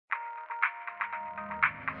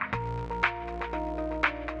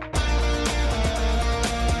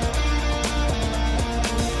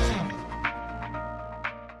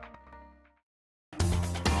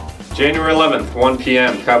January 11th, 1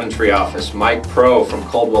 p.m., Coventry office. Mike Pro from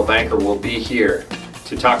Coldwell Banker will be here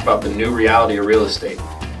to talk about the new reality of real estate.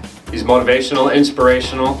 He's motivational,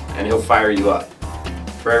 inspirational, and he'll fire you up.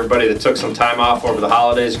 For everybody that took some time off over the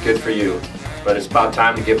holidays, good for you. But it's about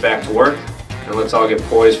time to get back to work, and let's all get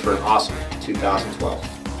poised for an awesome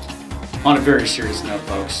 2012. On a very serious note,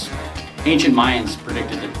 folks, ancient Mayans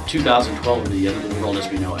predicted that 2012 would be the end of the world as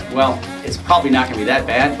we know it. Well, it's probably not going to be that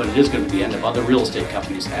bad, but it is going to be the end of other real estate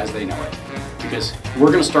companies as they know it. Because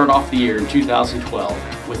we're going to start off the year in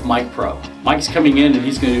 2012 with Mike Pro. Mike's coming in and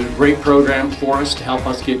he's going to do a great program for us to help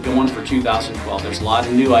us get going for 2012. There's a lot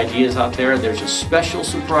of new ideas out there. There's a special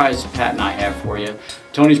surprise Pat and I have for you.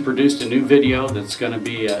 Tony's produced a new video that's going to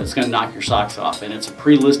be, it's going to knock your socks off. And it's a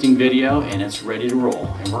pre-listing video and it's ready to roll.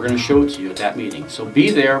 And we're going to show it to you at that meeting. So be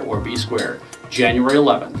there or be square. January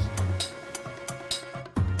 11th.